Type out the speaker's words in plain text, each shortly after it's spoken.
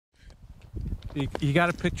you got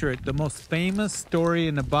to picture it. The most famous story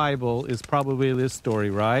in the Bible is probably this story,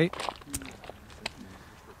 right?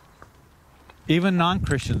 Even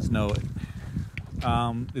non-Christians know it.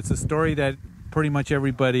 It's a story that pretty much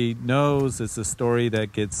everybody knows. It's a story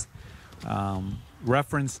that gets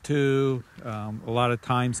referenced to a lot of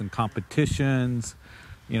times in competitions,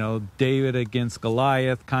 you know, David against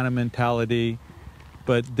Goliath kind of mentality.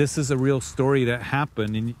 But this is a real story that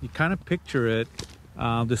happened, and you kind of picture it.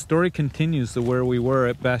 The story continues to where we were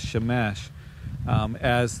at Beth Shemesh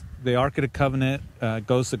as the Ark of the Covenant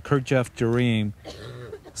goes to Kirjath Jearim.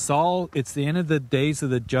 Saul, it's the end of the days of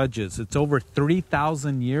the judges. It's over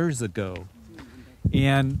 3,000 years ago.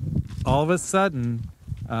 And all of a sudden,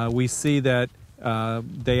 we see that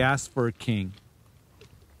they ask for a king.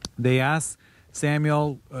 They ask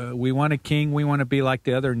Samuel, we want a king, we want to be like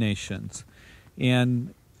the other nations.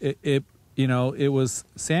 And it was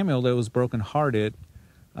Samuel that was brokenhearted.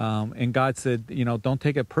 And God said, don't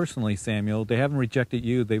take it personally, Samuel. They haven't rejected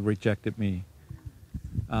you, they've rejected me.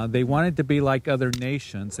 They wanted to be like other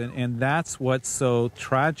nations, and that's what's so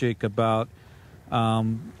tragic about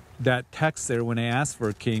that text there when they asked for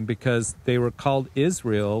a king, because they were called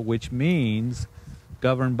Israel, which means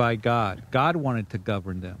governed by God. God wanted to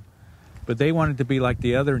govern them, but they wanted to be like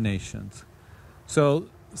the other nations. So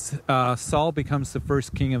Saul becomes the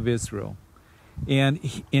first king of Israel.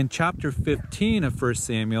 And in chapter 15 of 1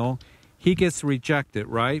 Samuel, he gets rejected,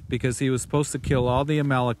 right? Because he was supposed to kill all the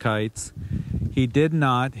Amalekites. He did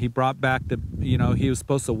not. He brought back he was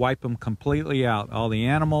supposed to wipe them completely out, all the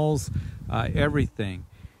animals, everything.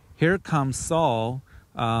 Here comes Saul,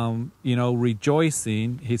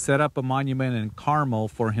 rejoicing. He set up a monument in Carmel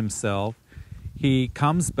for himself. He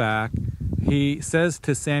comes back. He says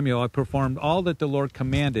to Samuel, I performed all that the Lord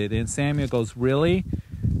commanded. And Samuel goes, really?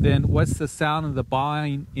 Then what's the sound of the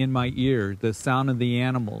bawling in my ear, the sound of the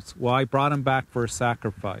animals? Well, I brought him back for a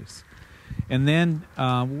sacrifice. And then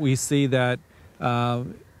we see that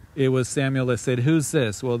it was Samuel that said, who's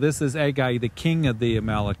this? Well, this is Agag, the king of the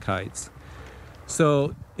Amalekites.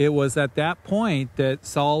 So it was at that point that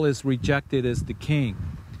Saul is rejected as the king.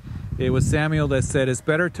 It was Samuel that said, it's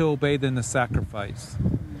better to obey than to sacrifice.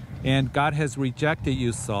 And God has rejected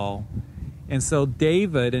you, Saul. And so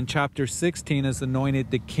David in chapter 16 is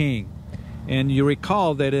anointed the king. And you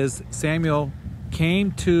recall that as Samuel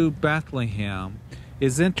came to Bethlehem,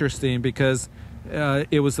 is interesting because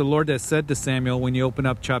it was the Lord that said to Samuel when you open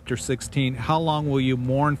up chapter 16, how long will you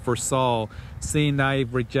mourn for Saul, seeing that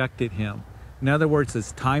I've rejected him? In other words,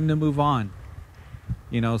 it's time to move on,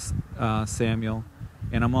 Samuel.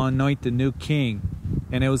 And I'm going to anoint the new king.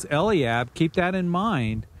 And it was Eliab, keep that in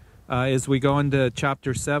mind, as we go into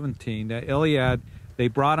chapter 17, that Eliab, they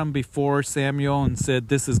brought him before Samuel and said,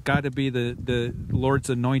 this has got to be the Lord's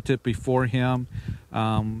anointed before him,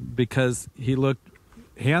 because he looked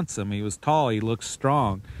handsome, he was tall, he looked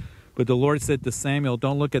strong. But the Lord said to Samuel,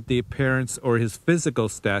 don't look at the appearance or his physical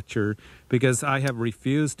stature, because I have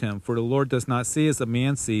refused him. For the Lord does not see as a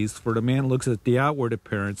man sees, for the man looks at the outward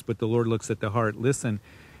appearance, but the Lord looks at the heart. Listen,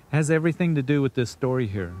 it has everything to do with this story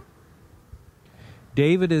here.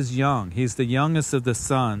 David is young. He's the youngest of the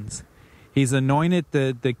sons. He's anointed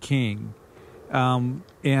the king.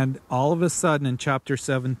 And all of a sudden in chapter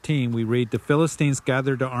 17, we read, the Philistines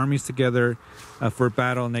gathered the armies together for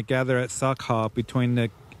battle, and they gather at Sakhah, between the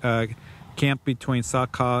camp between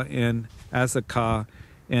Sakhah and Azekah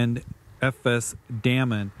and Ephes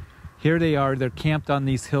Dammon. Here they are. They're camped on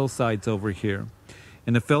these hillsides over here.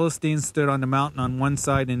 And the Philistines stood on the mountain on one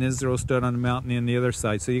side, and Israel stood on the mountain on the other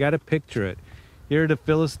side. So you got to picture it. Here are the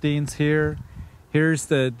Philistines here. Here's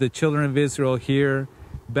the children of Israel here.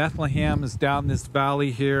 Bethlehem is down this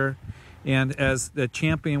valley here. And as the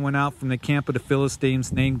champion went out from the camp of the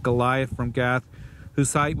Philistines, named Goliath from Gath,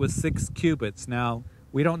 whose height was 6 cubits. Now,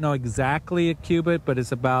 we don't know exactly a cubit, but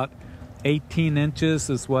it's about 18 inches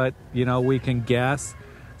is what, we can guess.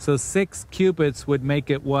 So 6 cubits would make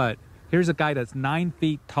it what? Here's a guy that's 9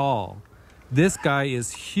 feet tall. This guy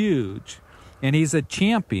is huge. And he's a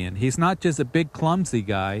champion. He's not just a big, clumsy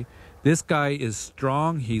guy. This guy is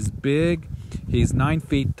strong. He's big. He's 9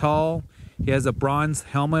 feet tall. He has a bronze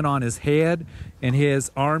helmet on his head, and he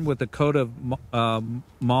is armed with a coat of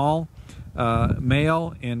mail,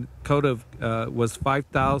 and coat of was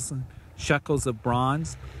 5,000 shekels of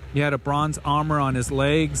bronze. He had a bronze armor on his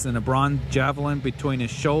legs and a bronze javelin between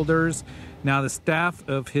his shoulders. Now the staff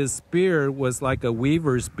of his spear was like a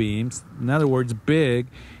weaver's beam, in other words, big,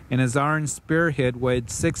 and his iron spearhead weighed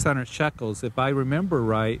 600 shekels. If I remember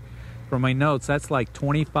right from my notes, that's like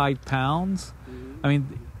 25 pounds. I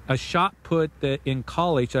mean, a shot put in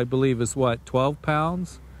college, I believe, is what, 12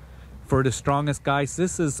 pounds? for the strongest guys.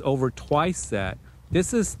 This is over twice that.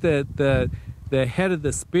 This is the head of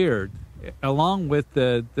the spear, along with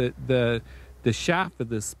the shaft of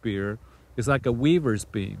the spear is like a weaver's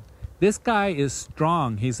beam. This guy is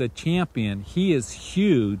strong. He's a champion. He is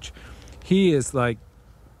huge. He is like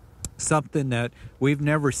something that we've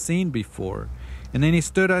never seen before. And then he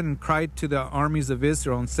stood up and cried to the armies of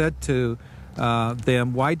Israel and said to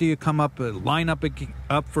them, why do you come up, line up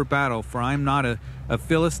for battle? For I am not a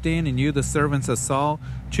Philistine, and you the servants of Saul.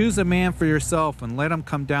 Choose a man for yourself and let him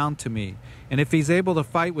come down to me. And if he's able to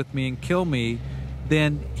fight with me and kill me,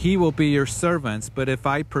 then he will be your servants. But if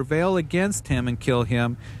I prevail against him and kill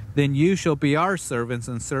him, then you shall be our servants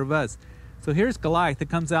and serve us. So here's Goliath that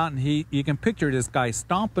comes out, and you can picture this guy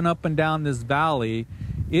stomping up and down this valley,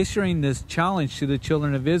 issuing this challenge to the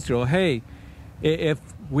children of Israel. Hey, if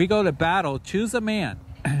we go to battle, choose a man.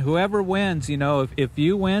 Whoever wins, if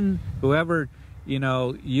you win, whoever,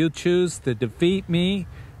 you choose to defeat me,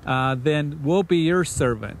 then we'll be your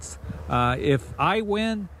servants. If I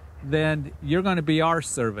win, then you're going to be our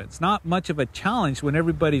servants. Not much of a challenge when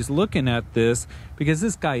everybody's looking at this, because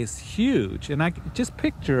this guy is huge. And I just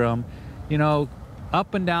picture him,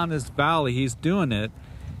 up and down this valley, he's doing it.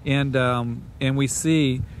 And we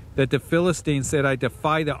see that the Philistine said, I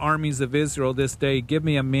defy the armies of Israel this day. Give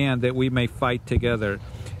me a man that we may fight together.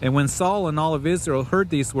 And when Saul and all of Israel heard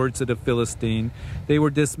these words of the Philistine, they were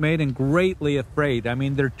dismayed and greatly afraid. I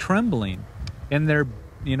mean, they're trembling in their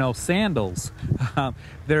sandals.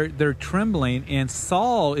 They're trembling. And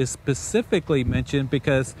Saul is specifically mentioned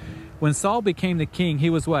because when Saul became the king, he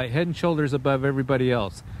was what? Head and shoulders above everybody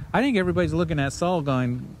else. I think everybody's looking at Saul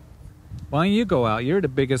going, why don't you go out? You're the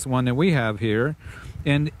biggest one that we have here.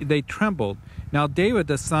 And they trembled. Now David,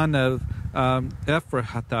 the son of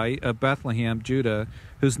Ephrathite of Bethlehem, Judah,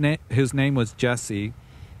 whose name was Jesse,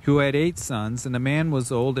 who had 8 sons, and the man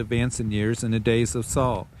was old, advanced in years, in the days of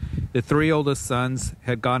Saul. The 3 oldest sons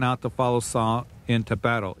had gone out to follow Saul into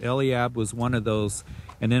battle. Eliab was one of those.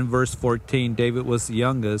 And in verse 14, David was the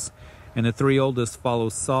youngest, and the 3 oldest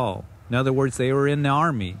followed Saul. In other words, they were in the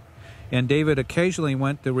army. And David occasionally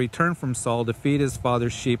went to return from Saul to feed his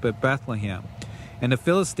father's sheep at Bethlehem. And the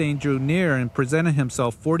Philistine drew near and presented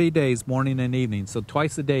himself 40 days, morning and evening. So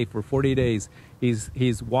twice a day for 40 days,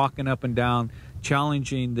 he's walking up and down,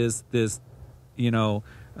 challenging this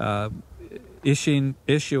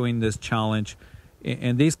issuing this challenge.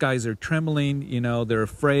 And these guys are trembling, they're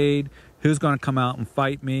afraid. Who's going to come out and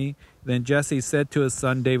fight me? Then Jesse said to his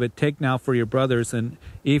son David, take now for your brothers an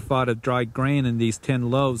ephod of dried grain and these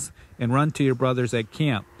 10 loaves, and run to your brothers at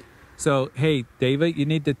camp. So, hey, David, you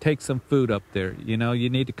need to take some food up there. You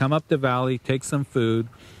need to come up the valley, take some food,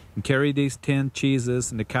 and carry these 10 cheeses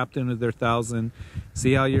and the captain of their 1,000.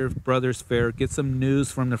 See how your brothers fare. Get some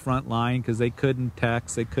news from the front line, because they couldn't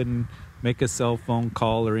text. They couldn't make a cell phone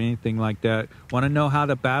call or anything like that. Want to know how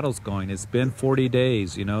the battle's going. It's been 40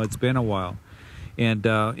 days. It's been a while.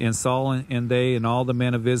 And Saul and they and all the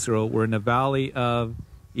men of Israel were in the valley of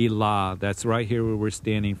Elah. That's right here where we're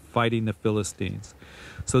standing, fighting the Philistines.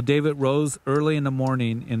 So David rose early in the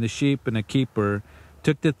morning, and the sheep and the keeper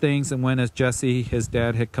took the things and went as Jesse, his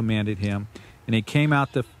dad, had commanded him. And he came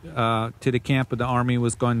out to the camp of the army,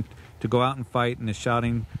 was going to go out and fight, and is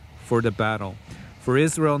shouting for the battle. For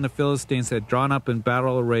Israel and the Philistines had drawn up in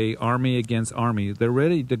battle array, army against army. They're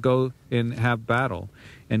ready to go and have battle.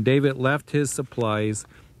 And David left his supplies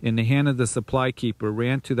in the hand of the supply keeper,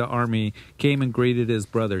 ran to the army, came and greeted his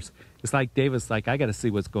brothers. It's like David's like, I got to see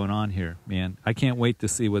what's going on here, man. I can't wait to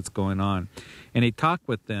see what's going on. And he talked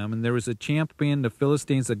with them, and there was a champion, the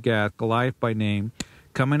Philistines of Gath, Goliath by name,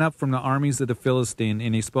 coming up from the armies of the Philistine,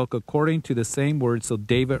 and he spoke according to the same words, so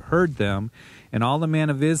David heard them. And all the men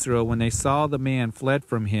of Israel, when they saw the man, fled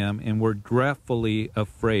from him and were dreadfully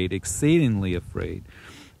afraid, exceedingly afraid.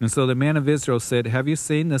 And so the men of Israel said, have you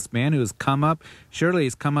seen this man who has come up? Surely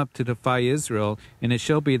he's come up to defy Israel. And it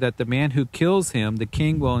shall be that the man who kills him, the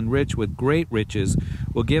king will enrich with great riches,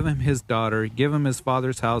 will give him his daughter, give him his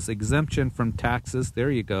father's house, exemption from taxes, there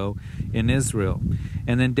you go, in Israel.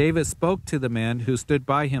 And then David spoke to the men who stood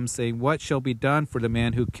by him, saying, what shall be done for the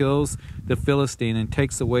man who kills the Philistine and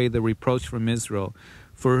takes away the reproach from Israel?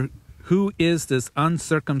 For who is this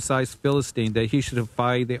uncircumcised Philistine that he should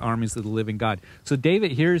defy the armies of the living God? So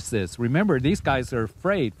David hears this. Remember, these guys are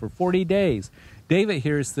afraid for 40 days. David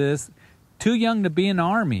hears this, too young to be in the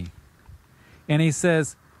army. And he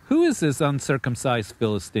says, who is this uncircumcised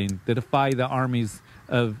Philistine to defy the armies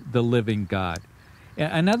of the living God?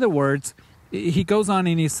 In other words, he goes on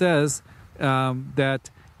and he says that,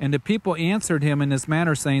 and the people answered him in this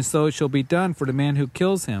manner, saying, so it shall be done for the man who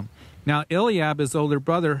kills him. Now Eliab, his older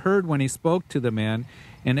brother, heard when he spoke to the man,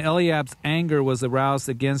 And Eliab's anger was aroused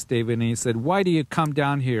against David, and he said, "Why do you come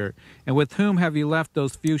down here? And with whom have you left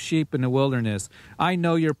those few sheep in the wilderness? I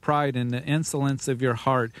know your pride and the insolence of your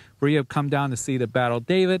heart, for you have come down to see the battle."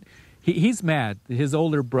 David, he's mad, his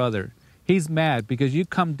older brother. He's mad because you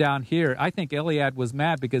come down here. I think Eliab was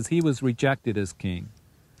mad because he was rejected as king.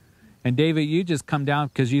 And David, you just come down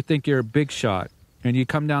because you think you're a big shot, and you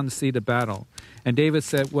come down to see the battle. And David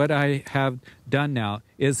said, "What I have done now,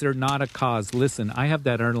 is there not a cause?" Listen, I have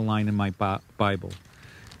that underlined in my Bible.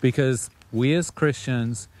 Because we as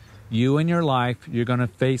Christians, you in your life, you're going to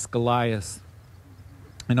face Goliaths.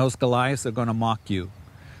 And those Goliaths are going to mock you.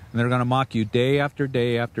 And they're going to mock you day after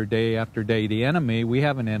day after day after day. The enemy, we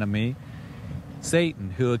have an enemy,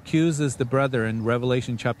 Satan, who accuses the brother in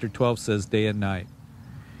Revelation chapter 12 says day and night.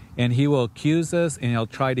 And he will accuse us, and he'll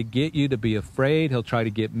try to get you to be afraid. He'll try to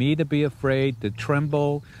get me to be afraid, to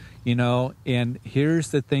tremble, And here's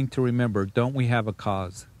the thing to remember. Don't we have a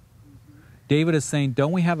cause? David is saying,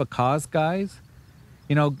 don't we have a cause, guys?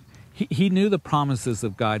 He knew the promises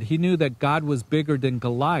of God. He knew that God was bigger than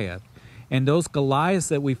Goliath. And those Goliaths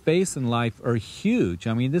that we face in life are huge.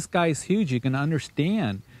 I mean, this guy is huge. You can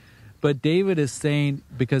understand. But David is saying,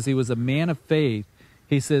 because he was a man of faith,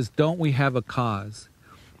 he says, don't we have a cause?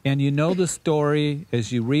 And you know the story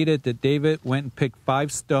as you read it, that David went and picked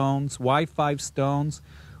 5 stones. Why 5 stones?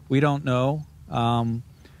 We don't know.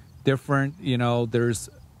 There's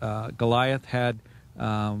Goliath had,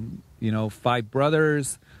 5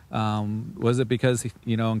 brothers. Was it because,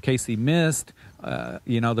 in case he missed,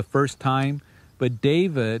 the first time? But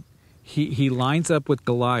David, he lines up with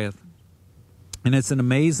Goliath. And it's an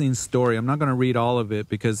amazing story. I'm not going to read all of it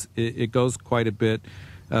because it goes quite a bit,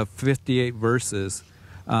 58 verses.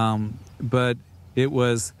 But it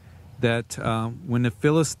was that when the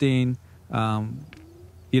Philistine,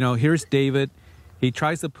 here's David. He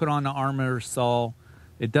tries to put on the armor of Saul.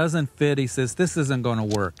 It doesn't fit. He says, this isn't going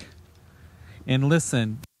to work. And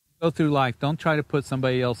listen, go through life. Don't try to put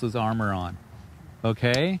somebody else's armor on.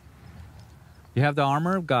 Okay? You have the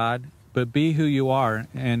armor of God, but be who you are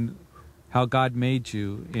and how God made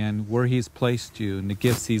you and where he's placed you and the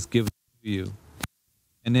gifts he's given to you.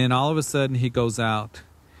 And then all of a sudden he goes out.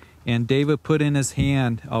 And David put in his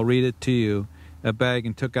hand, I'll read it to you, a bag,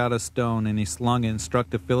 and took out a stone, and he slung it and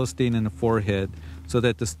struck the Philistine in the forehead, so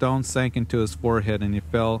that the stone sank into his forehead, and he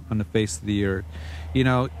fell on the face of the earth.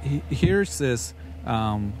 Here's this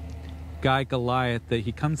guy Goliath that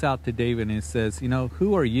he comes out to David and he says,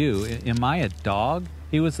 who are you? Am I a dog?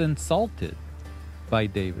 He was insulted by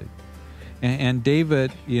David. And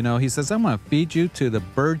David, he says, I'm going to feed you to the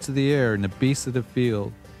birds of the air and the beasts of the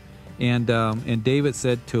field. And David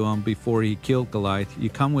said to him before he killed Goliath, you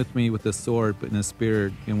come with me with a sword and a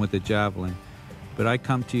spear and with a javelin. But I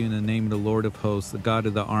come to you in the name of the Lord of hosts, the God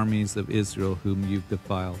of the armies of Israel, whom you've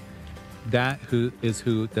defiled. That is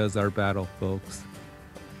who does our battle, folks.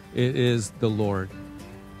 It is the Lord.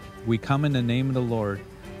 We come in the name of the Lord.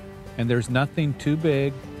 And there's nothing too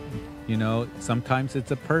big. Sometimes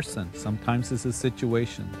it's a person. Sometimes it's a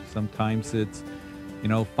situation. Sometimes it's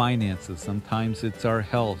finances. Sometimes it's our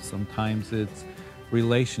health. Sometimes it's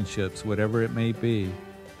relationships, whatever it may be.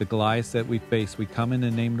 The Goliaths that we face, we come in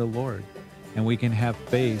the name of the Lord. And we can have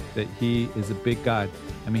faith that he is a big God.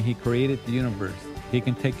 He created the universe. He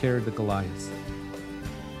can take care of the Goliaths.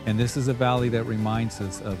 And this is a valley that reminds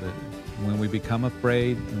us of it. When we become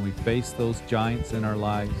afraid and we face those giants in our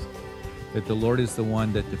lives, that the Lord is the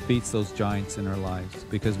one that defeats those giants in our lives,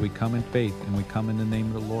 because we come in faith and we come in the name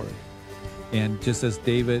of the Lord. And just as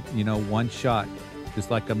David, one shot, just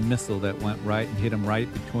like a missile that went right and hit him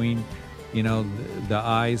right between, the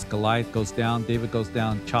eyes. Goliath goes down, David goes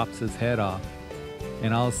down, chops his head off.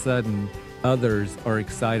 And all of a sudden, others are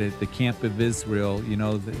excited. The camp of Israel,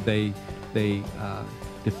 they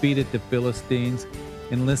defeated the Philistines.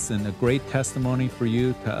 And listen, a great testimony for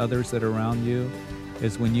you to others that are around you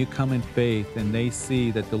is when you come in faith and they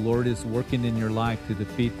see that the Lord is working in your life to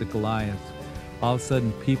defeat the Goliaths. All of a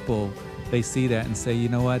sudden, people, they see that and say, you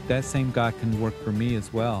know what, that same God can work for me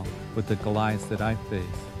as well with the Goliaths that I face.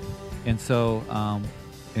 And so, an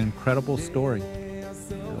incredible story.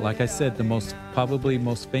 Like I said, probably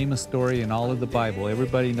most famous story in all of the Bible.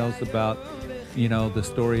 Everybody knows about, the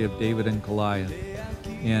story of David and Goliath.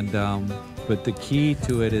 And but the key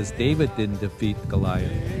to it is David didn't defeat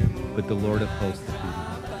Goliath, but the Lord of hosts defeated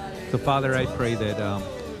him. So Father, I pray that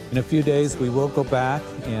in a few days we will go back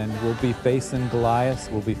and we'll be facing Goliaths,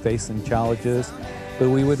 we'll be facing challenges, but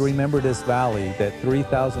we would remember this valley that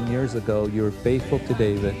 3,000 years ago you were faithful to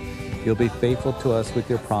David. You'll be faithful to us with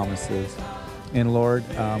your promises. And Lord,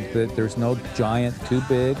 that there's no giant too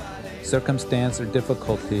big, circumstance or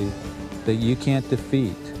difficulty that you can't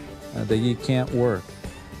defeat, that you can't work.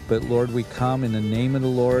 But Lord, we come in the name of the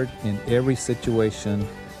Lord in every situation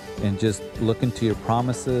and just look into your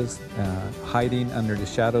promises, hiding under the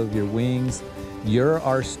shadow of your wings. You're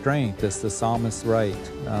our strength, as the psalmist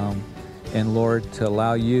writes. And Lord, to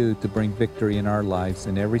allow you to bring victory in our lives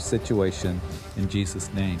in every situation, in Jesus'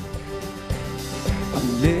 name.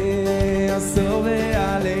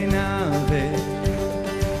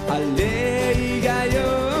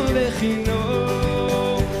 Ale